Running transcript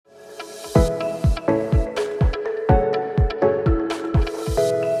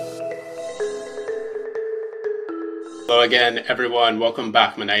Hello again, everyone. Welcome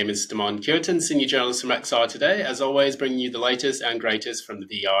back. My name is Damon Kierton, Senior Journalist from XR Today. As always, bringing you the latest and greatest from the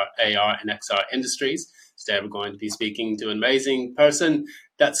VR, AR, and XR industries. Today, we're going to be speaking to an amazing person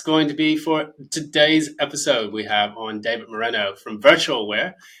that's going to be for today's episode. We have on David Moreno from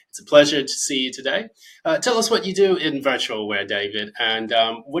Virtualware. It's a pleasure to see you today. Tell us what you do in Virtualware, David, and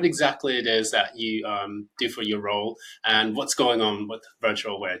what exactly it is that you do for your role, and what's going on with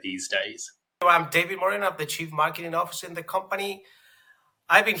Virtualware these days. I'm David Moreno. I'm the Chief Marketing Officer in the company.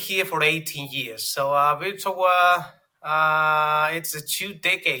 I've been here for 18 years. So Virtualware, it's a 2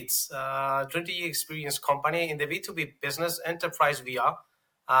 decades, 20-year experience company in the B2B business, enterprise VR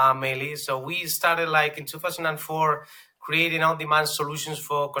mainly. So we started in 2004, creating on-demand solutions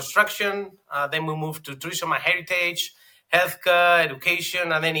for construction. Then we moved to tourism and heritage, healthcare,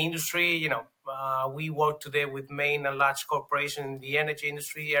 education, and then industry. We work today with main and large corporations in the energy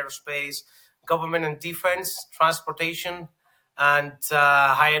industry, aerospace, government and defense, transportation, and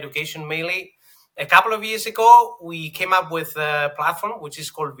higher education mainly. A couple of years ago, we came up with a platform which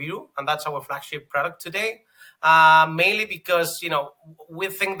is called Viru, and that's our flagship product today. Mainly because we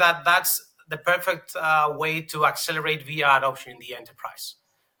think that that's the perfect way to accelerate VR adoption in the enterprise.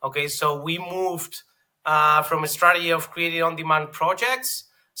 Okay, so we moved from a strategy of creating on-demand projects,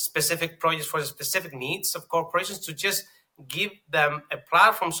 specific projects for the specific needs of corporations, to just give them a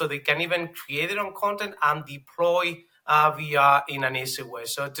platform so they can even create their own content and deploy VR in an easy way.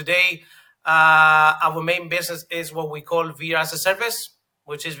 So today, our main business is what we call VR as a service,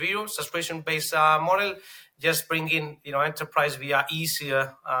 which is Viru, subscription-based model, just bringing enterprise VR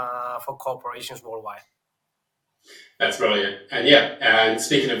easier for corporations worldwide. That's brilliant. And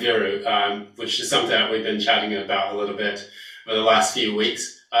speaking of Viru, which is something that we've been chatting about a little bit over the last few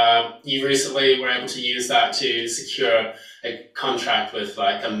weeks, you recently were able to use that to secure a contract with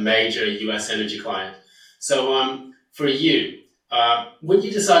a major US energy client. So for you, when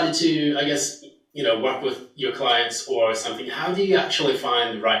you decided to, work with your clients or something, how do you actually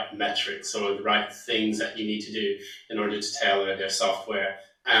find the right metrics or the right things that you need to do in order to tailor their software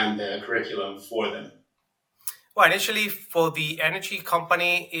and the curriculum for them? Well, initially for the energy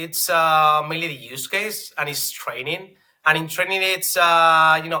company, it's mainly the use case and it's training. And in training, it's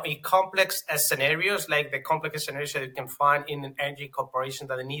in complex scenarios, like the complex scenarios that you can find in an energy corporation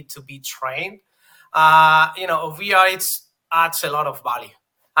that they need to be trained. VR adds a lot of value.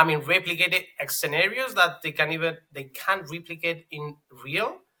 I mean, replicated scenarios that they can't replicate in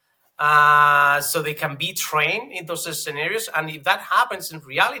real, so they can be trained in those scenarios. And if that happens in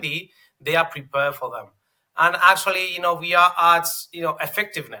reality, they are prepared for them. And actually, VR adds,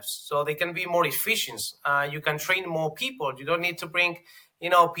 effectiveness, so they can be more efficient. You can train more people. You don't need to bring,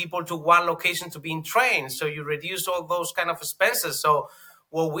 people to one location to be trained. So you reduce all those kind of expenses. So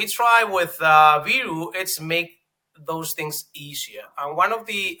what we try with Viru, it's make those things easier. And one of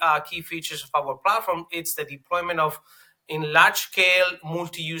the key features of our platform, it's the deployment in large-scale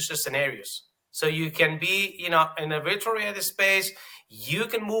multi-user scenarios. So you can be, in a virtual reality space, you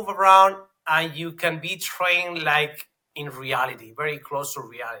can move around, and you can be trained in reality, very close to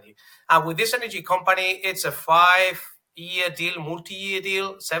reality. And with this energy company, it's a 5-year deal, multi-year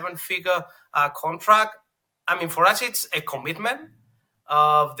deal, 7-figure contract. I mean, for us, it's a commitment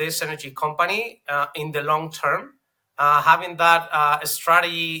of this energy company in the long term, having that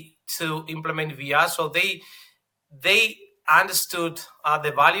strategy to implement VR. So they understood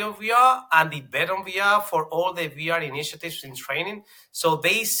the value of VR and they bet on VR for all the VR initiatives in training. So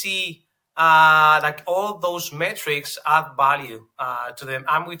they see all those metrics add value to them,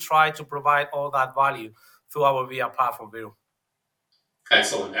 and we try to provide all that value through our VR platform, Viru.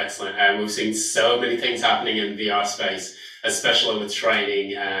 Excellent. And we've seen so many things happening in VR space, especially with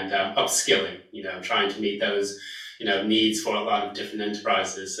training and upskilling, trying to meet those, needs for a lot of different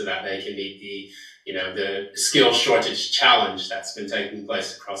enterprises so that they can meet the skill shortage challenge that's been taking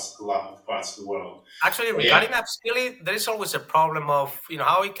place across a lot of parts of the world. Actually, regarding upskilling, there is always a problem of,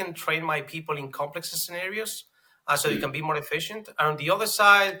 how I can train my people in complex scenarios so they can be more efficient. And on the other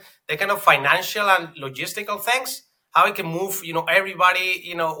side, the kind of financial and logistical things, how I can move,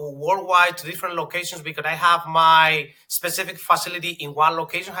 everybody, worldwide to different locations because I have my specific facility in one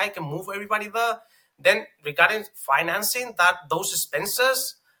location, how I can move everybody there. Then regarding financing those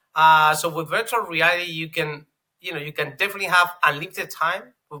expenses, so with virtual reality, you can definitely have unlimited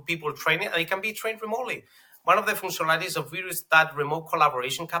time with people training, and it can be trained remotely. One of the functionalities of Viru is that remote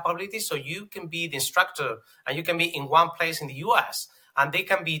collaboration capability. So you can be the instructor and you can be in one place in the US, and they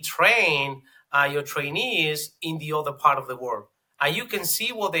can be trained, your trainees, in the other part of the world. And you can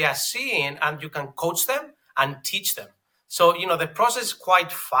see what they are seeing and you can coach them and teach them. So, the process is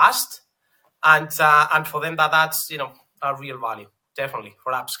quite fast. And for them, that's real value, definitely,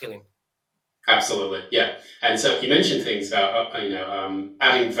 for upskilling. Absolutely, yeah. And so you mentioned things about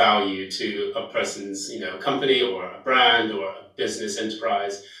adding value to a person's company or a brand or a business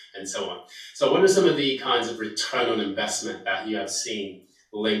enterprise and so on. So what are some of the kinds of return on investment that you have seen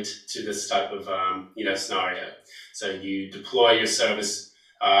linked to this type of scenario? So you deploy your service,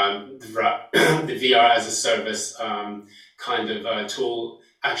 the VR as a service kind of tool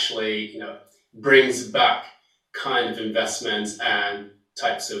actually brings back kind of investments and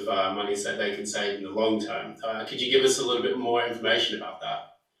types of monies that they can save in the long term. Could you give us a little bit more information about that?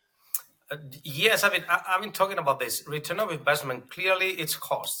 Yes, I've been talking about this return of investment. Clearly, it's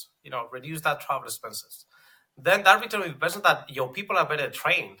cost. Reduce that travel expenses. Then that return of investment that your people are better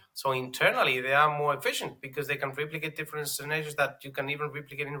trained. So internally, they are more efficient because they can replicate different scenarios that you can even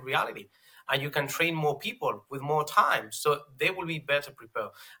replicate in reality. And you can train more people with more time. So they will be better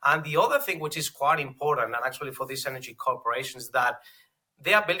prepared. And the other thing, which is quite important, and actually for these energy corporations, that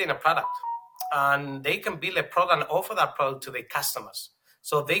they are building a product and they can build a product and offer that product to the customers.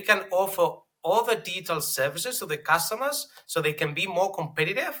 So they can offer all the detailed services to the customers so they can be more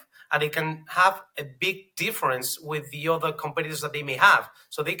competitive and they can have a big difference with the other competitors that they may have.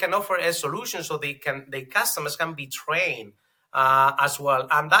 So they can offer a solution so the customers can be trained as well.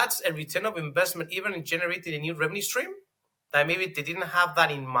 And that's a return of investment, even in generating a new revenue stream that maybe they didn't have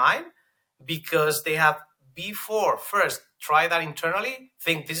that in mind because they have before first try that internally,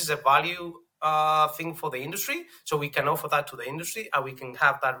 think this is a value thing for the industry, so we can offer that to the industry and we can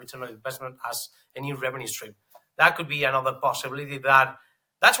have that return on investment as a new revenue stream. That could be another possibility.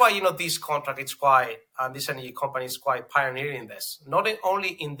 That's why this contract is quite, and this energy company is quite pioneering this, not only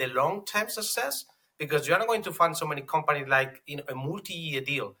in the long-term success, because you're not going to find so many companies like a multi-year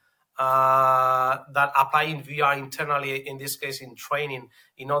deal that apply in VR internally, in this case in training,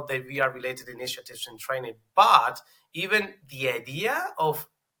 the VR related initiatives in training. But even the idea of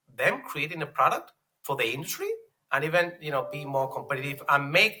them creating a product for the industry and even be more competitive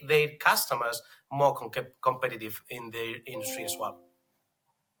and make their customers more competitive in their industry as well.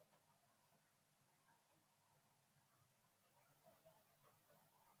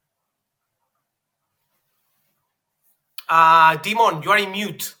 Dimon, you are in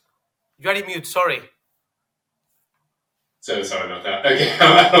mute. Sorry. So sorry about that. Okay.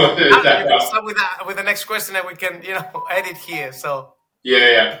 Let's start with the next question and we can edit here. So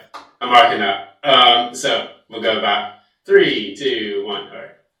Yeah. I'm marking that. So we'll go back. 3, 2, 1. All right.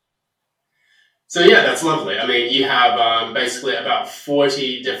 So yeah, that's lovely. I mean, you have basically about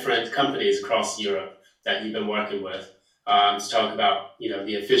 40 different companies across Europe that you've been working with to talk about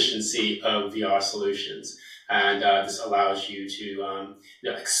the efficiency of VR solutions, and this allows you to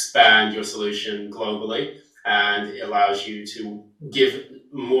expand your solution globally, and it allows you to give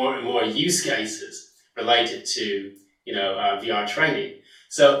more and more use cases related to VR training.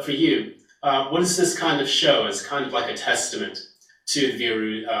 So for you, what does this kind of show as kind of like a testament to the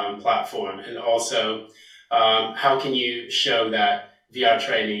Viru platform, and also how can you show that VR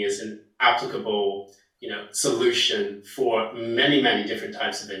training is an applicable solution for many different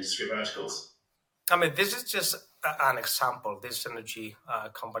types of industry verticals? I mean, this is just an example. This energy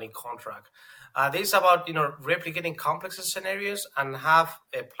company contract. This is about replicating complex scenarios and have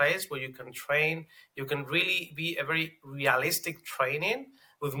a place where you can train. You can really be a very realistic training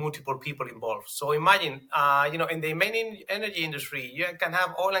with multiple people involved. So imagine, in the main energy industry, you can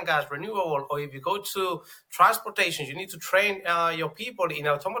have oil and gas, renewable, or if you go to transportation, you need to train your people in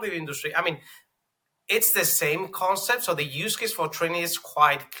automotive industry. I mean, it's the same concept. So the use case for training is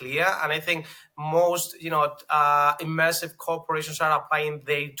quite clear. And I think most, immersive corporations are applying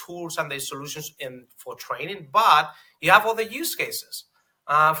their tools and their solutions for training, but you have other use cases.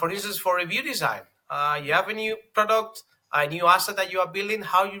 For instance, for review design, you have a new product, a new asset that you are building,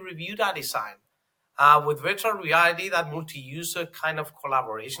 how you review that design. With virtual reality, that multi-user kind of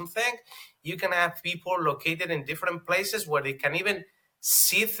collaboration thing, you can have people located in different places where they can even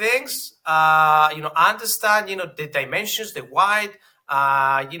see things, understand, the dimensions, the wide,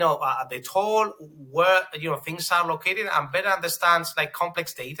 the tall, where, things are located, and better understands like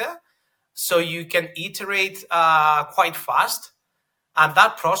complex data. So you can iterate quite fast. And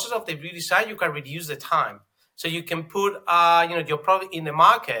that process of the redesign, you can reduce the time. So you can put, your product in the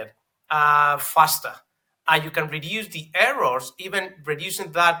market faster. And you can reduce the errors, even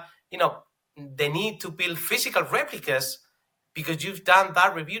reducing that, the need to build physical replicas because you've done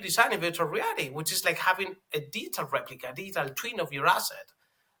that review design in virtual reality, which is like having a detailed replica, a detailed twin of your asset.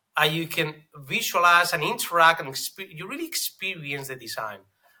 You can visualize and interact and you really experience the design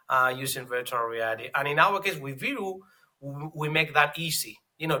using virtual reality. And in our case with Viru, we make that easy.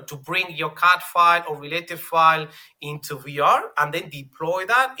 to bring your CAD file or related file into VR and then deploy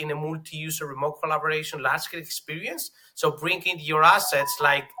that in a multi-user remote collaboration large-scale experience. So bringing your assets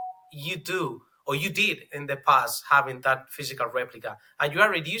like you do or you did in the past, having that physical replica, and you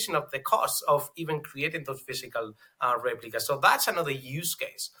are reducing up the cost of even creating those physical replicas. So that's another use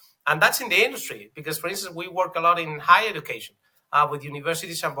case. And that's in the industry because, for instance, we work a lot in higher education with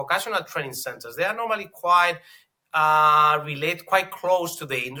universities and vocational training centers. They are normally quite quite close to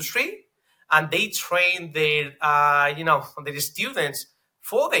the industry, and they train their their students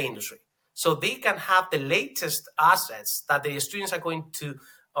for the industry, so they can have the latest assets that the students are going to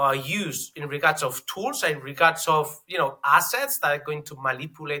use in regards of tools and in regards of assets that are going to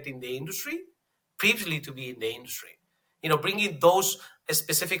manipulate in the industry, previously to be in the industry. Bringing those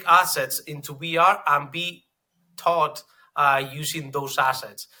specific assets into VR and be taught using those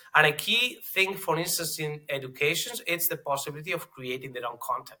assets. And a key thing, for instance, in education, it's the possibility of creating their own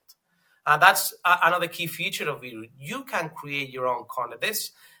content. That's another key feature of VR. You can create your own content.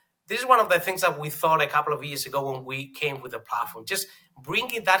 This is one of the things that we thought a couple of years ago when we came with the platform, just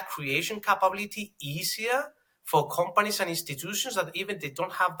bringing that creation capability easier for companies and institutions that even they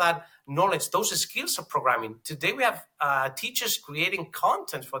don't have that knowledge, those skills of programming. Today we have teachers creating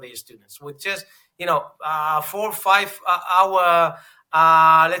content for their students with just 4 or 5 hour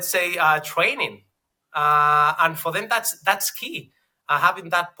let's say training, and for them that's key, having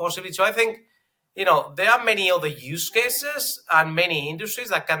that possibility. So I think there are many other use cases and many industries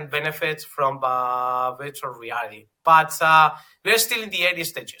that can benefit from virtual reality, but we're still in the early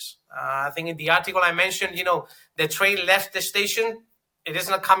stages. I think in the article I mentioned, the train left the station. It is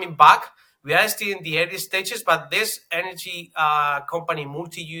not coming back. We are still in the early stages, but this energy company,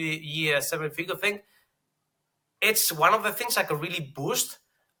 multi-year 7-figure thing, it's one of the things that could really boost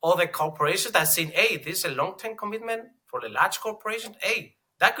all the corporations that saying, hey, this is a long-term commitment for the large corporations. Hey,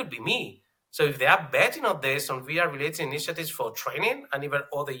 that could be me. So if they are betting on this, on VR-related initiatives for training and even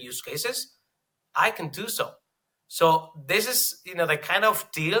other use cases, I can do so. So this is, the kind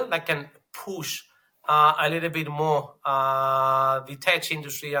of deal that can push a little bit more the tech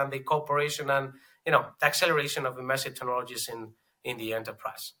industry and the corporation and, the acceleration of immersive technologies in the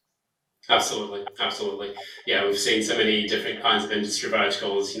enterprise. Absolutely. Yeah, we've seen so many different kinds of industry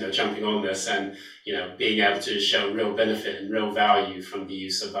verticals, jumping on this and, being able to show real benefit and real value from the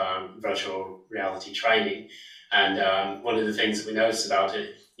use of virtual reality training. And one of the things that we noticed about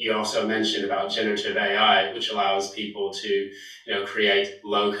it, you also mentioned about generative AI, which allows people to, create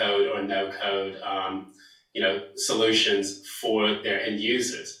low code or no code, solutions for their end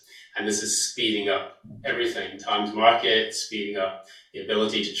users. And this is speeding up everything, time to market, speeding up the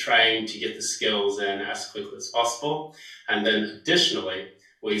ability to train, to get the skills in as quickly as possible. And then additionally,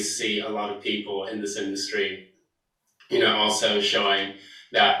 we see a lot of people in this industry, also showing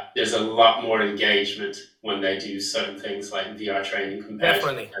that there's a lot more engagement when they do certain things like VR training compared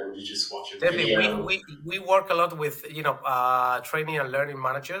to just watch a video. We work a lot with, training and learning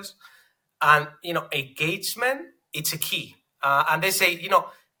managers, and, engagement, it's a key. And they say,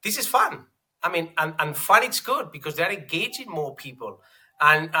 this is fun. I mean, and fun, it's good because they're engaging more people.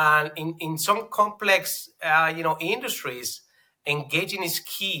 And in some complex, industries, engaging is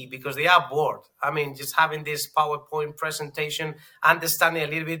key because they are bored. I mean, just having this PowerPoint presentation, understanding a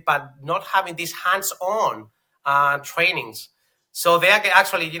little bit, but not having these hands-on trainings. So they are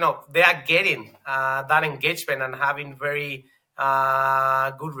actually, they are getting that engagement and having very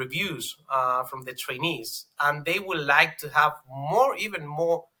good reviews from the trainees. And they would like to have more, even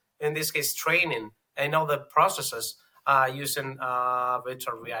more, in this case, training and other processes using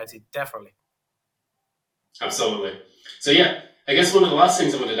virtual reality, definitely. Absolutely. So yeah, I guess one of the last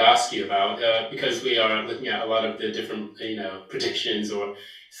things I wanted to ask you about, because we are looking at a lot of the different, predictions or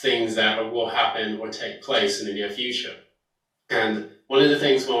things that will happen or take place in the near future. And one of the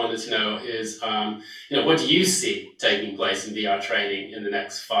things we wanted to know is, what do you see taking place in VR training in the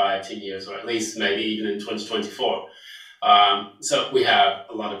next 5-10 years, or at least maybe even in 2024? So we have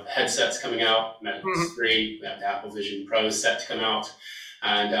a lot of headsets coming out, Metaverse 3, we have the Apple Vision Pro set to come out.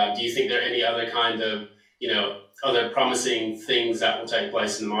 And do you think there are any other kind of, other promising things that will take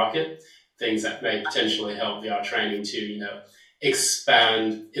place in the market, things that may potentially help VR training to,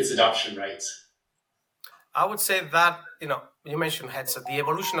 expand its adoption rates? I would say that, you mentioned headset, the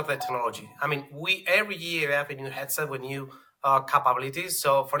evolution of the technology. I mean, every year have a new headset with new capabilities.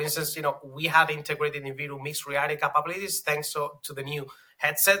 So, for instance, we have integrated in Viru mixed reality capabilities thanks to the new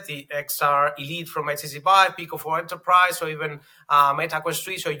headset, the XR Elite from HTC Vive, Pico 4 Enterprise, or even Meta Quest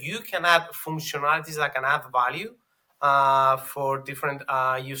 3. So you can add functionalities that can add value for different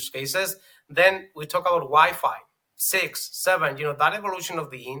use cases. Then we talk about Wi-Fi. 6, 7, that evolution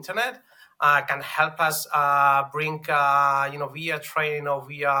of the internet can help us bring, VR training or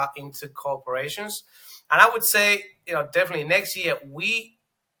VR into corporations. And I would say, definitely next year, we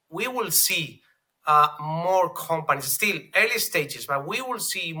will see more companies, still early stages, but we will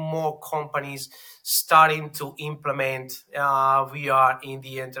see more companies starting to implement VR in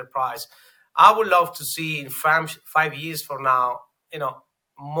the enterprise. I would love to see in 5 years from now,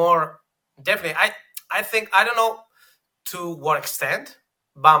 more. Definitely, I think, I don't know to what extent,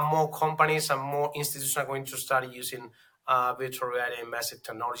 but more companies and more institutions are going to start using virtual reality and immersive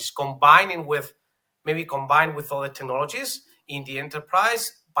technologies, combined with other technologies in the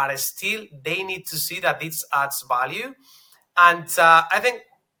enterprise, but still they need to see that this adds value. And I think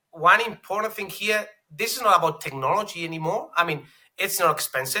one important thing here, this is not about technology anymore. I mean, it's not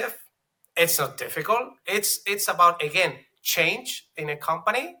expensive, it's not difficult. It's about, again, change in a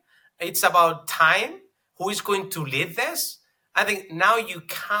company. It's about time. Who is going to lead this? I think now you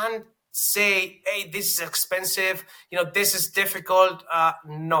can't say, hey, this is expensive, this is difficult.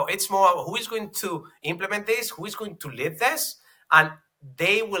 No, it's more about who is going to implement this, who is going to lead this. And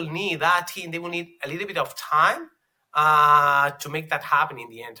they will need that team, they will need a little bit of time to make that happen in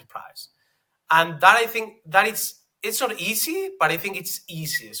the enterprise. And that, I think that it's not easy, but I think it's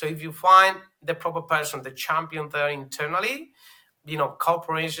easy. So if you find the proper person, the champion there internally,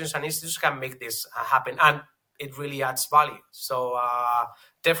 corporations and institutions can make this happen, and it really adds value. So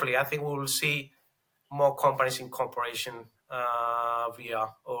definitely, I think we will see more companies incorporation via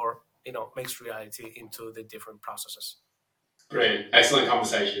or mixed reality into the different processes. Brilliant. Excellent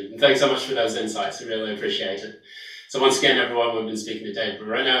conversation. Thanks so much for those insights. I really appreciate it. So once again, everyone, we've been speaking to Dave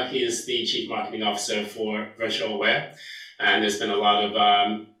Moreno. He is the Chief Marketing Officer for Virtualware. And there's been a lot of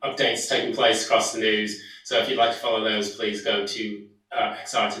updates taking place across the news. So if you'd like to follow those, please go to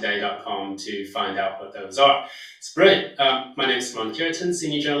xrtoday.com to find out what those are. It's brilliant. My name is Simon Curitan,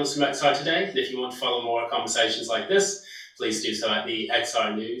 Senior Journalist from XR Today. And if you want to follow more conversations like this, please do so at the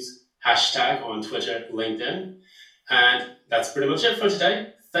XR News hashtag on Twitter, LinkedIn. And that's pretty much it for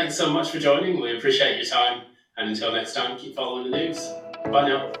today. Thanks so much for joining. We appreciate your time. And until next time, keep following the news. Bye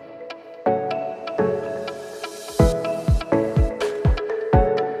now.